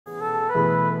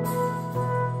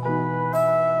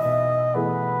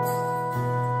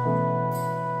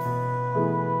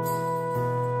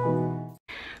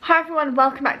everyone,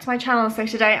 welcome back to my channel. So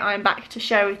today I'm back to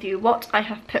share with you what I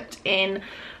have put in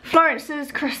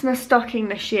Florence's Christmas stocking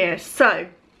this year. So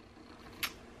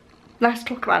let's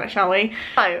talk about it, shall we?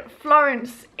 So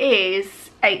Florence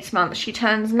is 8 months. She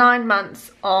turns 9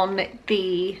 months on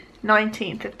the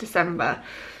 19th of December.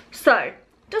 So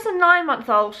does a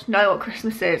 9-month-old know what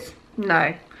Christmas is?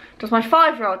 No. Does my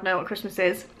 5-year-old know what Christmas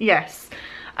is? Yes.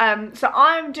 So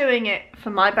I'm doing it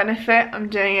for my benefit. I'm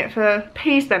doing it for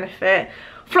P's benefit.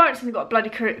 Florence hasn't got a bloody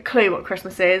clue what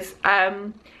Christmas is.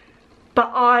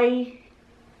 But I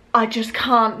just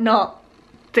can't not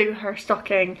do her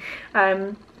stocking.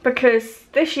 Because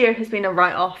this year has been a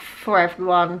write-off for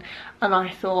everyone. And I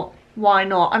thought, why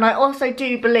not? And I also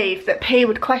do believe that P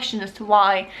would question as to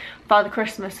why Father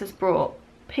Christmas has brought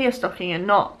P a stocking and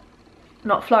not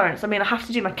Florence. I mean, I have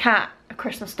to do my cat a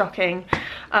Christmas stocking.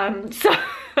 So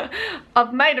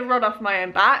I've made a rod off my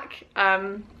own back.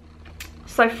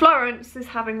 So Florence is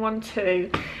having one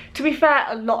too. To be fair,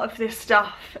 a lot of this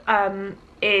stuff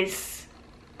is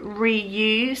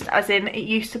reused, as in it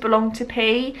used to belong to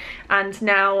P, and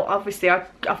now obviously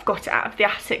I've got it out of the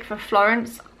attic for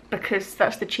Florence because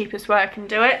that's the cheapest way I can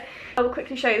do it. I will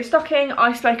quickly show you the stocking.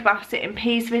 I spoke about it in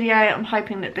P's video. I'm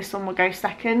hoping that this one will go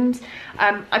second.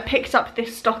 I picked up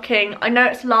this stocking. I know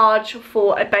it's large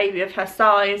for a baby of her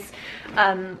size,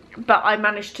 but I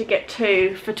managed to get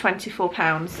 2 for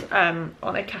 £24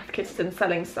 on a Cath Kidston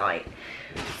selling site.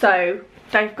 So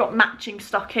they've got matching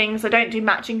stockings. I don't do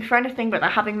matching for anything, but they're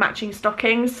having matching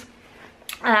stockings.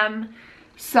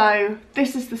 So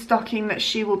this is the stocking that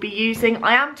she will be using.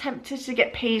 I am tempted to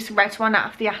get P's red one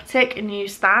out of the attic and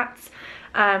use that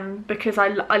because I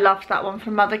loved that one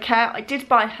from Mother Care. I did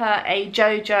buy her a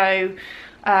JoJo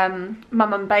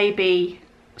mum and baby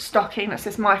stocking that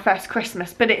says My First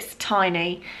Christmas, but it's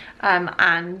tiny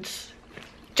and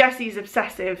Jessie's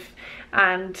obsessive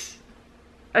and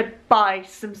I'd buy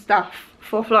some stuff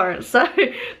for Florence, so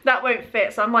that won't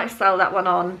fit, so I might sell that one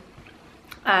on.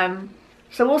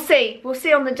 So we'll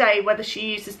see on the day whether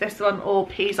she uses this one or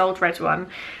P's old red one.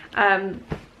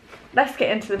 Let's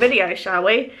get into the video, shall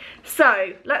we?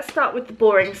 So let's start with the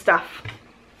boring stuff.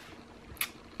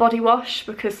 Body wash,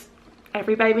 because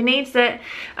every baby needs it.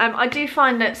 I do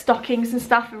find that stockings and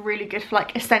stuff are really good for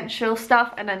like essential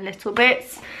stuff and then little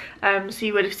bits. So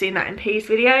you would have seen that in P's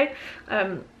video.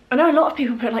 I know a lot of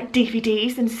people put like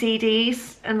DVDs and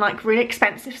CDs and like really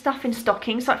expensive stuff in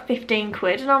stockings, like 15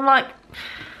 quid, and I'm like,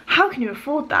 how can you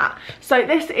afford that? So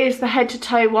this is the head to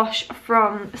toe wash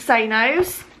from Say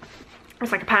No's.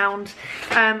 It's like £1.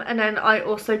 And then I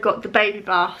also got the baby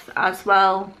bath as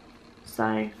well.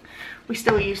 So we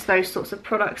still use those sorts of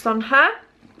products on her.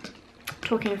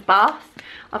 Talking of bath,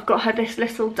 I've got her this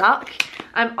little duck.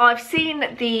 I've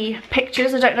seen the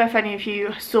pictures. I don't know if any of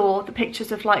you saw the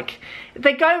pictures of, like,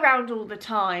 they go around all the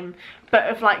time, but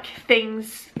of like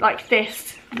things like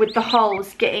this with the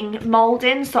holes getting mould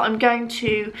in. So I've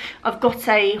got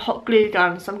a hot glue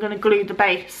gun, so I'm going to glue the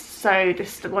base so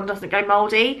this one doesn't go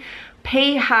mouldy.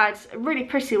 P had a really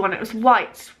pretty one. It was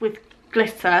white with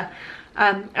glitter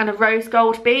and a rose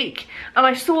gold beak, and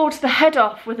I sawed the head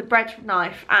off with a bread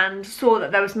knife and saw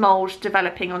that there was mould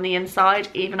developing on the inside,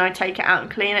 even though I take it out and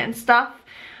clean it and stuff.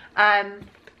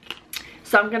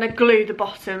 So I'm going to glue the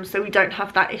bottom so we don't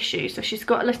have that issue. So she's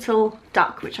got a little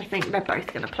duck, which I think they're both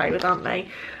going to play with, aren't they?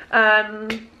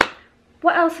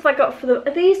 What else have I got for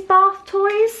are these bath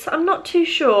toys? I'm not too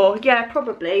sure. Yeah,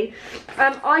 probably.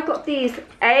 I got these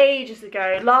ages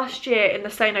ago, last year in the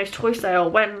Say No's toy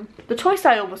sale, when the toy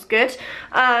sale was good.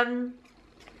 I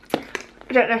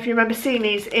don't know if you remember seeing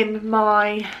these in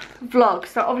my vlog.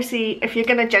 So obviously, if you're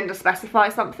going to gender specify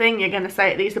something, you're going to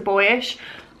say these are boyish.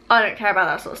 I don't care about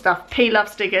that sort of stuff. P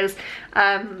loves diggers.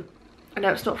 I know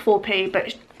it's not for P,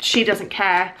 but she doesn't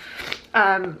care.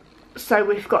 So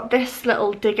we've got this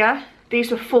little digger. These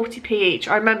were 40p each.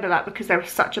 I remember that because they were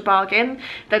such a bargain.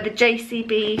 They're the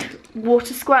JCB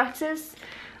water squirters.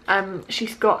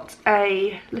 She's got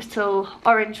a little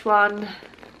orange one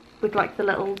with like the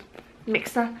little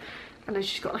mixer, and then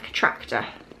she's got like a tractor.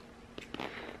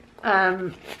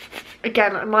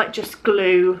 Again, I might just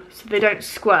glue so they don't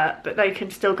squirt, but they can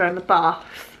still go in the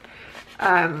bath.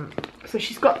 So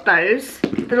she's got those.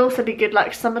 They'll also be good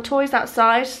like summer toys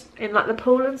outside in like the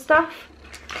pool and stuff.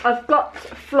 I've got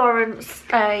Florence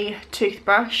a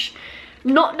toothbrush.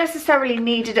 Not necessarily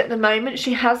needed at the moment.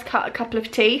 She has cut a couple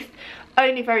of teeth,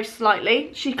 only very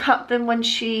slightly. She cut them when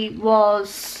she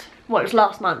was, well, it was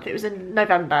last month. It was in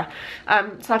November.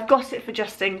 So I've got it for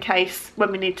just in case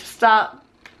when we need to start.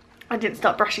 I didn't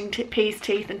start brushing P's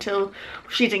teeth until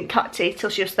she didn't cut teeth till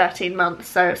she was 13 months,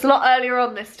 so it's a lot earlier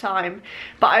on this time.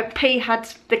 But P had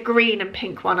the green and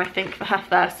pink one, I think, for her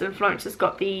first, and Florence has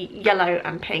got the yellow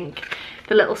and pink,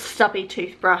 the little stubby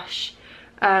toothbrush.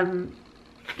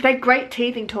 They're great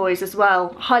teething toys as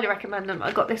well. Highly recommend them.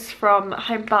 I got this from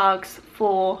Home Bargains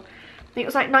for, I think it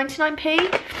was like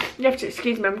 99p. You have to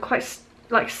excuse me, I'm quite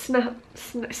like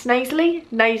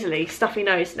nasally, stuffy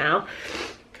nose now.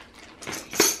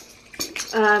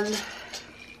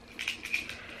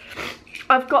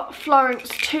 I've got Florence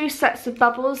 2 sets of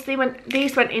bubbles.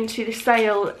 These went into the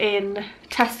sale in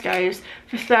Tesco's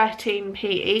for 13p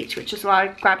each, which is why I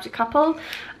grabbed a couple.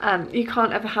 You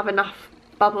can't ever have enough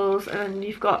bubbles, and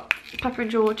you've got Pepper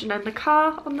and George and then the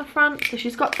car on the front, so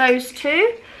she's got those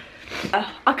too.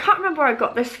 I can't remember where I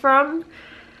got this from.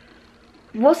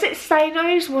 Was it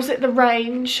Sano's? Was it the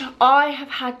range? I have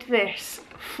had this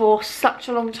for such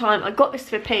a long time. I got this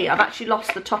for P. I've actually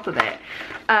lost the top of it.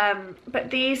 But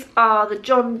these are the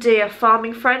John Deere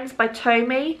Farming Friends by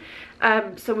Tommy.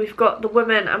 So we've got the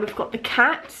woman and we've got the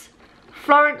cat.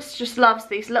 Florence just loves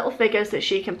these little figures that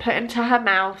she can put into her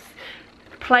mouth,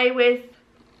 play with,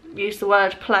 use the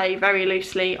word play very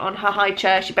loosely, on her high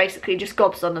chair. She basically just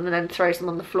gobs on them and then throws them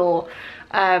on the floor.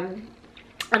 And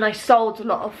I sold a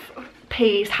lot of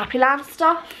P's Happy Land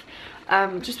stuff.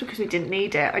 Just because we didn't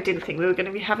need it. I didn't think we were going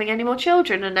to be having any more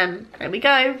children, and then there we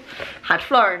go, had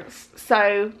Florence.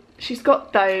 So she's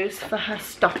got those for her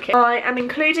stocking. I am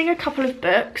including a couple of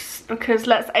books because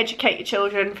let's educate your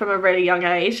children from a really young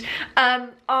age.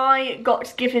 I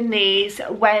got given these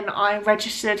when I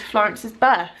registered Florence's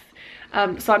birth.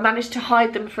 So I managed to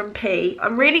hide them from P.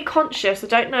 I'm really conscious, I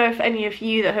don't know if any of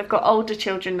you that have got older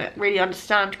children that really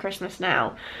understand Christmas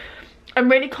now, I'm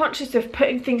really conscious of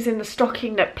putting things in the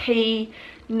stocking that P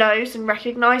knows and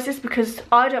recognises, because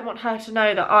I don't want her to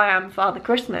know that I am Father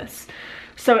Christmas.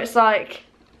 So it's like,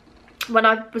 when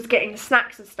I was getting the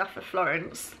snacks and stuff for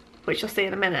Florence, which you'll see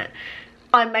in a minute,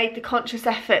 I made the conscious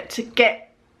effort to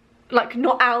get, like,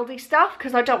 not Aldi stuff,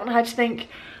 because I don't want her to think,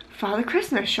 Father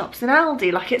Christmas shops in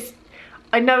Aldi. Like,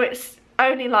 I know it's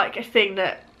only like a thing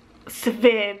that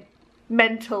severe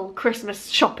mental Christmas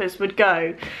shoppers would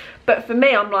go, but for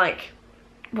me, I'm like,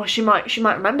 well, she might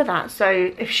remember that, so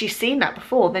if she's seen that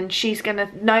before, then she's gonna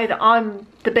know that I'm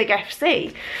the big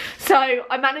FC. So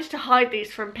I managed to hide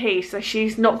these from P, so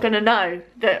she's not gonna know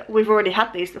that we've already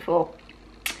had these before.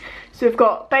 So we've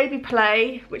got Baby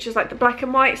Play, which is like the black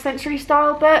and white sensory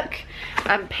style book.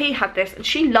 P had this and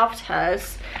she loved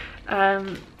hers.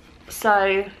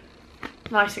 So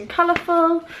nice and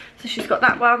colourful. So she's got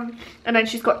that one, and then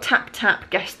she's got Tap Tap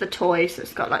Guess the Toy, so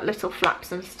it's got like little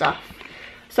flaps and stuff.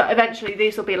 So eventually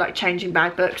these will be like changing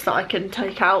bag books that I can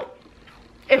take out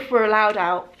if we're allowed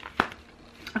out.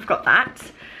 I've got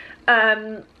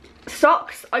that.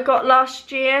 Socks I got last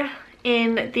year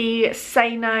in the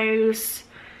Sano's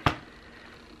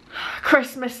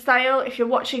Christmas sale. If you're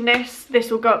watching this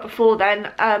will go up before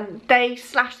then. They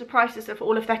slashed the prices of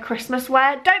all of their Christmas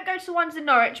wear. Don't go to the ones in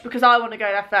Norwich, because I want to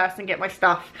go there first and get my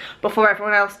stuff before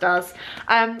everyone else does.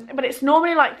 But it's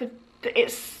normally like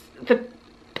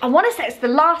I want to say it's the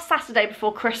last Saturday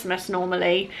before Christmas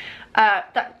normally.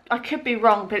 That I could be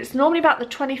wrong, but it's normally about the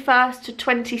 21st to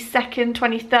 22nd,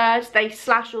 23rd. They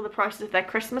slash all the prices of their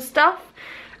Christmas stuff.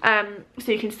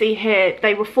 So you can see here,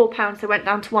 they were £4, they went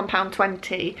down to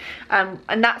 £1.20.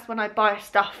 And that's when I buy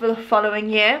stuff for the following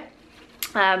year.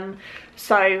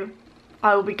 So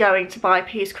I will be going to buy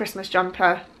P's Christmas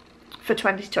jumper for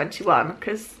 2021,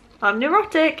 because I'm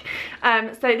neurotic.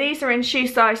 So these are in shoe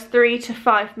size 3 to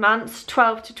 5 months,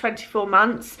 12 to 24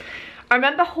 months. I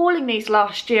remember hauling these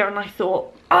last year and I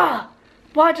thought,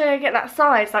 why did I get that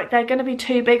size? Like, they're going to be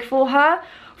too big for her.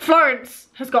 Florence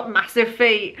has got massive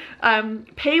feet.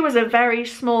 P was a very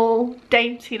small,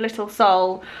 dainty little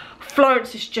soul.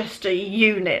 Florence is just a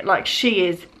unit. Like, she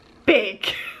is big.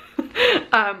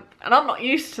 And I'm not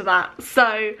used to that.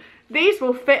 So these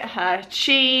will fit her.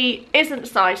 She isn't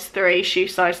size 3, shoe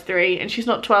size 3, and she's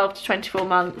not 12 to 24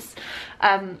 months.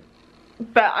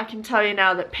 But I can tell you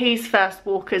now that P's first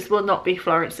walkers will not be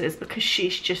Florence's, because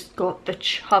she's just got the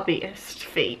chubbiest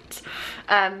feet.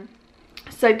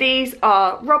 So these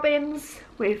are robins,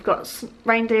 we've got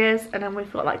reindeers, and then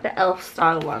we've got like the elf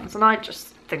style ones, and I just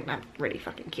think they're really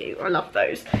fucking cute. I love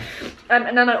those.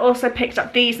 And then I also picked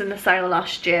up these in the sale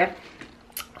last year.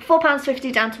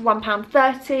 £4.50 down to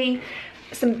 £1.30.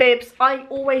 Some bibs. I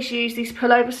always use these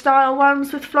pullover style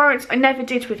ones with Florence. I never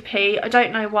did with P. I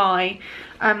don't know why.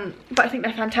 But I think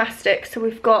they're fantastic. So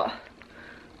we've got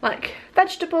like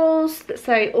vegetables that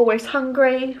say always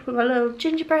hungry. We've got a little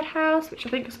gingerbread house, which I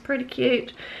think is pretty cute.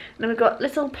 And then we've got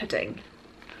little pudding.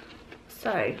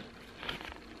 So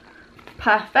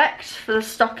perfect for the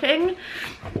stocking.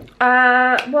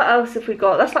 What else have we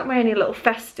got? That's like my only little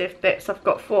festive bits I've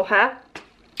got for her.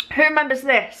 Who remembers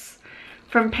this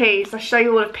from P's? I'll show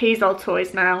you all of P's old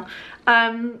toys now.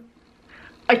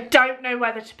 I don't know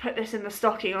whether to put this in the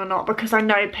stocking or not because I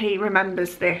know P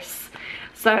remembers this.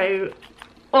 So,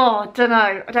 oh, I don't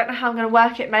know. I don't know how I'm going to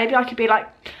work it. Maybe I could be like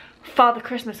Father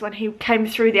Christmas when he came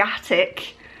through the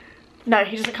attic. No,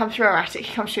 he doesn't come through our attic,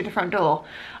 he comes through the front door.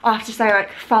 I'll have to say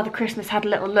like, Father Christmas had a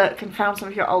little look and found some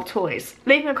of your old toys.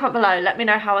 Leave me a comment below, let me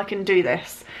know how I can do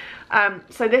this.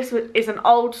 So this is an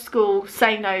old school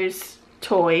Say No's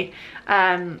toy.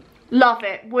 Love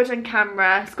it, wooden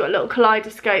camera, it's got a little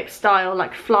kaleidoscope style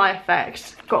like fly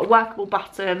effect. Got a workable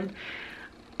button.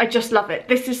 I just love it.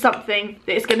 This is something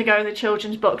that is going to go in the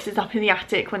children's boxes up in the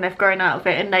attic when they've grown out of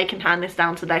it and they can hand this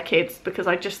down to their kids because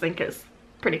I just think it's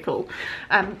pretty cool.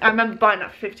 I remember buying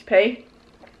that for 50p.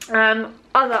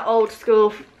 Other old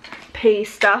school P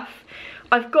stuff.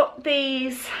 I've got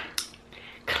these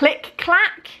Click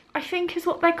Clack, I think is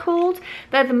what they're called.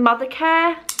 They're the Mother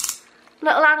Care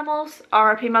little animals.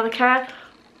 R.I.P. Mother Care.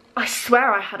 I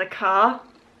swear I had a car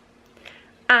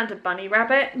and a bunny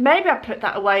rabbit. Maybe I put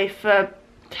that away for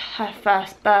her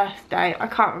first birthday. I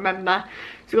can't remember.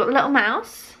 So we've got the little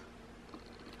mouse.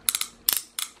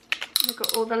 We've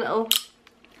got all the little...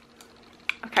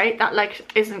 Okay, that leg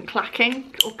isn't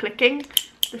clacking or clicking.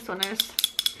 This one is.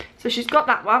 So she's got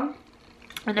that one.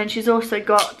 And then she's also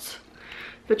got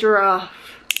the giraffe.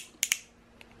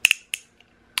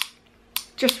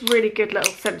 Just really good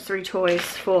little sensory toys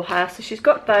for her. So she's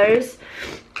got those.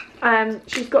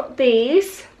 She's got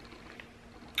these,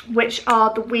 which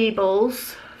are the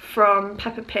Weebles from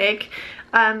Peppa Pig.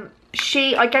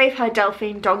 I gave her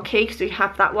Delphine Donkey because we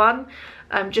have that one.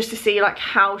 Just to see like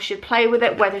how she'd play with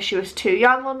it, whether she was too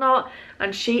young or not,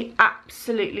 and she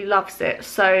absolutely loves it.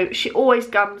 So she always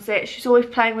gums it, she's always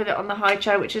playing with it on the high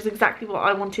chair, which is exactly what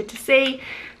I wanted to see.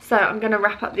 So I'm going to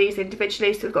wrap up these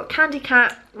individually. So we've got Candy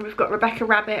Cat, we've got Rebecca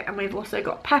Rabbit, and we've also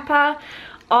got Peppa.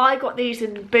 I got these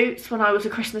in Boots when I was a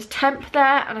Christmas temp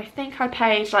there, and I think I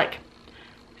paid like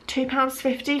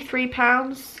 £2.50,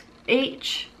 £3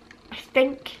 each, I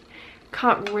think.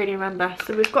 Can't really remember.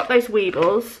 So we've got those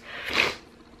Weebles.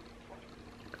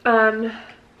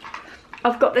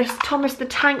 I've got this Thomas the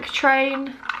Tank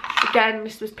Train. Again,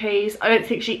 this was P's. I don't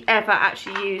think she ever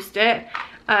actually used it.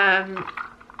 I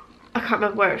can't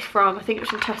remember where it's from. I think it was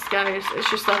from Tesco's. It's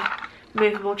just a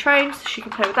movable train, so she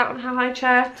can play with that on her high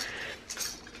chair.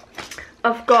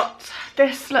 I've got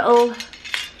this little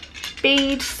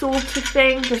bead sort of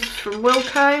thing. This is from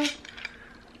Wilko.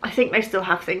 I think they still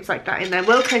have things like that in there.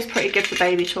 Wilko's pretty good for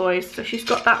baby toys, so she's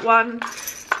got that one.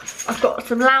 I've got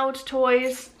some Loud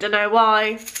toys, don't know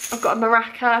why. I've got a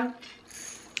maraca,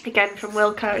 again from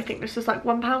Wilko. I think this was like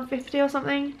 £1.50 or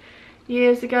something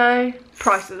years ago.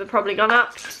 Prices have probably gone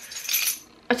up.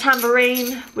 A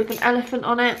tambourine with an elephant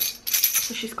on it,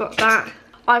 so she's got that.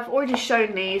 I've already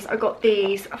shown these. I got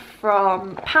these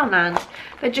from Poundland.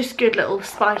 They're just good little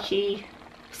spiky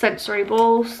sensory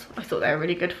balls. I thought they were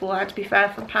really good for her, to be fair,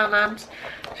 from Poundland.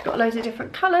 She's got loads of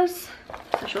different colours,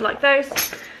 so she'll like those.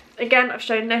 Again, I've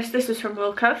shown this. This was from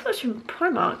Wilko. I thought it was from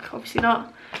Primark. Obviously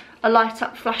not. A light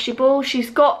up flashy ball.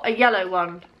 She's got a yellow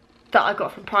one that I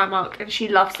got from Primark and she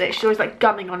loves it. She's always like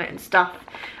gumming on it and stuff.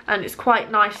 And it's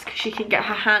quite nice because she can get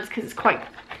her hands, because it's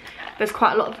there's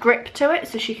quite a lot of grip to it,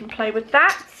 so she can play with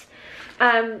that.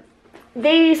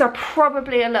 These are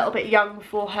probably a little bit young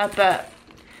for her, but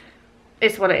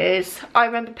it's what it is. I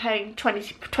remember paying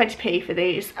 20p for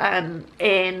these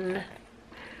in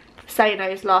Say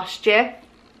No's last year.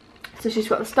 So she's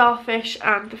got the starfish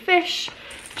and the fish.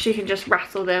 She can just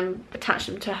rattle them, attach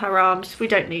them to her arms. We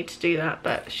don't need to do that,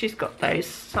 but she's got those,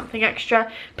 something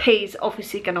extra. P's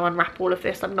obviously going to unwrap all of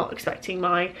this. I'm not expecting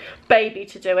my baby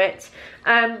to do it.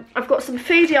 I've got some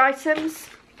foodie items.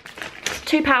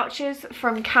 2 pouches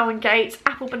from Cow and Gate,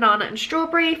 apple, banana and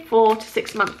strawberry, 4 to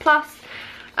 6 month plus.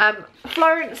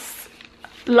 Florence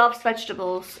loves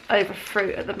vegetables over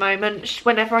fruit at the moment.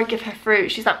 Whenever I give her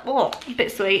fruit, she's like, oh, a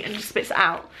bit sweet, and just spits it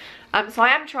out. So I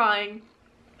am trying,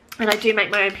 and I do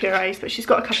make my own purees, but she's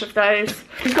got a couple of those.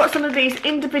 She's got some of these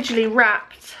individually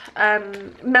wrapped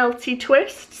melty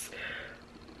twists,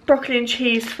 broccoli and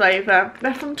cheese flavour.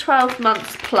 They're from 12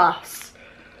 months plus.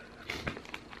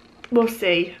 We'll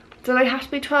see. Do they have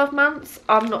to be 12 months?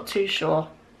 I'm not too sure.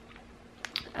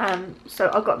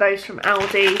 So I got those from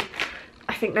Aldi.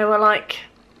 I think they were like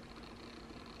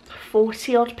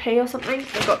 40 odd p or something.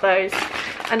 I got those.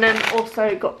 And then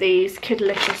also got these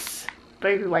Kiddelicious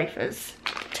blueberry wafers,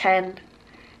 10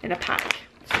 in a pack.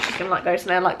 So she's gonna like those, and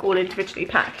they're like all individually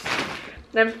packed.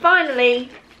 Then finally,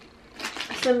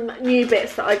 some new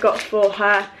bits that I got for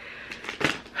her.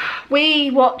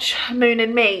 We watch Moon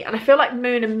and Me, and I feel like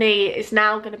Moon and Me is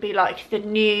now going to be like the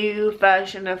new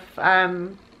version of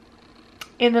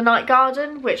In the Night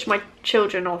Garden, which my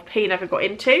children or P never got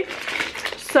into.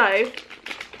 So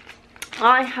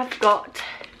I have got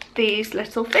these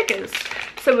little figures.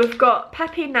 So we've got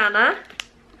Peppy Nana.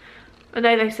 I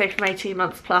know they say from 18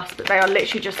 months plus, but they are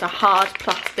literally just a hard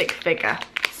plastic figure,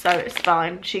 so it's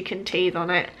fine. She can teethe on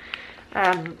it.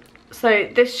 So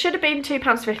this should have been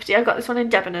 £2.50. I got this one in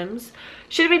Debenhams.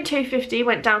 Should have been £2.50,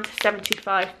 went down to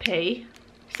 75p.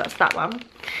 So that's that one.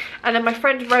 And then my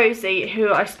friend Rosie,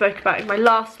 who I spoke about in my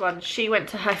last one, she went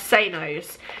to her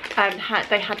Sanos and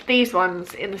they had these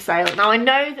ones in the sale. Now I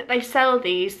know that they sell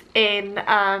these in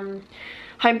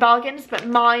Home Bargains, but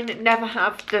mine never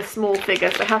have the small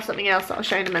figures. They have something else that I'll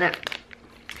show you in a minute.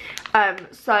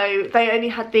 So they only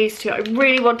had these two. I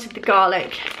really wanted the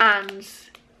garlic and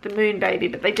the moon baby,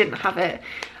 but they didn't have it.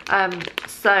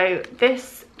 So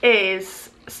this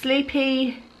is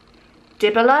Sleepy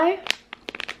Dibolo,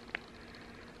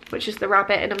 which is the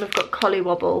rabbit, and then we've got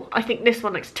Collywobble. I think this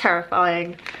one looks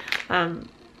terrifying.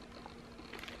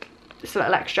 It's a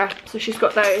little extra. So she's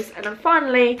got those. And then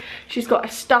finally, she's got a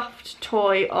stuffed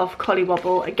toy of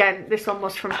Collywobble. Again, this one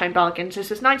was from Home Bargains. This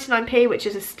is 99p, which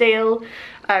is a steal.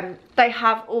 They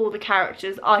have all the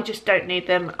characters. I just don't need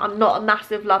them. I'm not a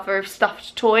massive lover of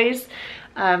stuffed toys.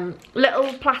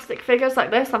 Little plastic figures like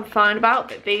this, I'm fine about.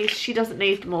 But these, she doesn't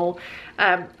need them all.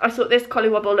 I thought this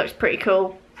Collywobble looks pretty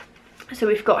cool. So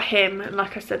we've got him. And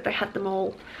like I said, they had them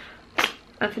all.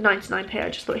 And for 99p, I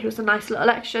just thought he was a nice little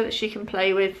extra that she can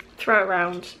play with, throw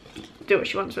around, do what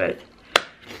she wants with.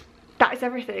 That is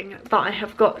everything that I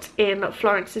have got in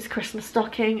Florence's Christmas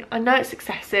stocking. I know it's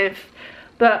excessive,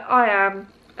 but I am.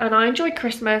 And I enjoy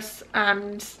Christmas,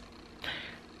 and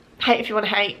hate if you want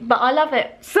to hate, but I love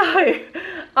it. So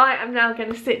I am now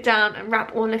going to sit down and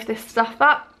wrap all of this stuff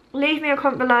up. Leave me a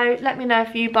comment below. Let me know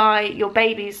if you buy your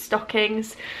baby's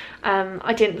stockings.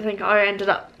 I didn't think I ended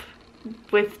up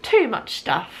with too much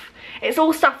stuff. It's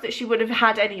all stuff that she would have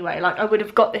had anyway. Like, I would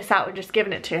have got this out and just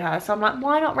given it to her. So I'm like,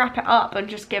 why not wrap it up and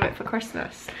just give it for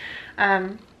Christmas?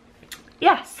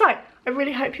 Yeah, so I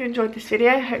really hope you enjoyed this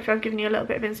video. Hopefully I've given you a little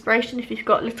bit of inspiration if you've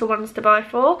got little ones to buy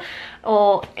for,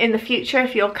 or in the future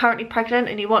if you're currently pregnant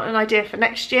and you want an idea for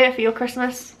next year for your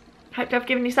Christmas. Hope I've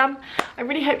given you some. I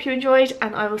really hope you enjoyed,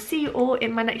 and I will see you all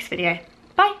in my next video.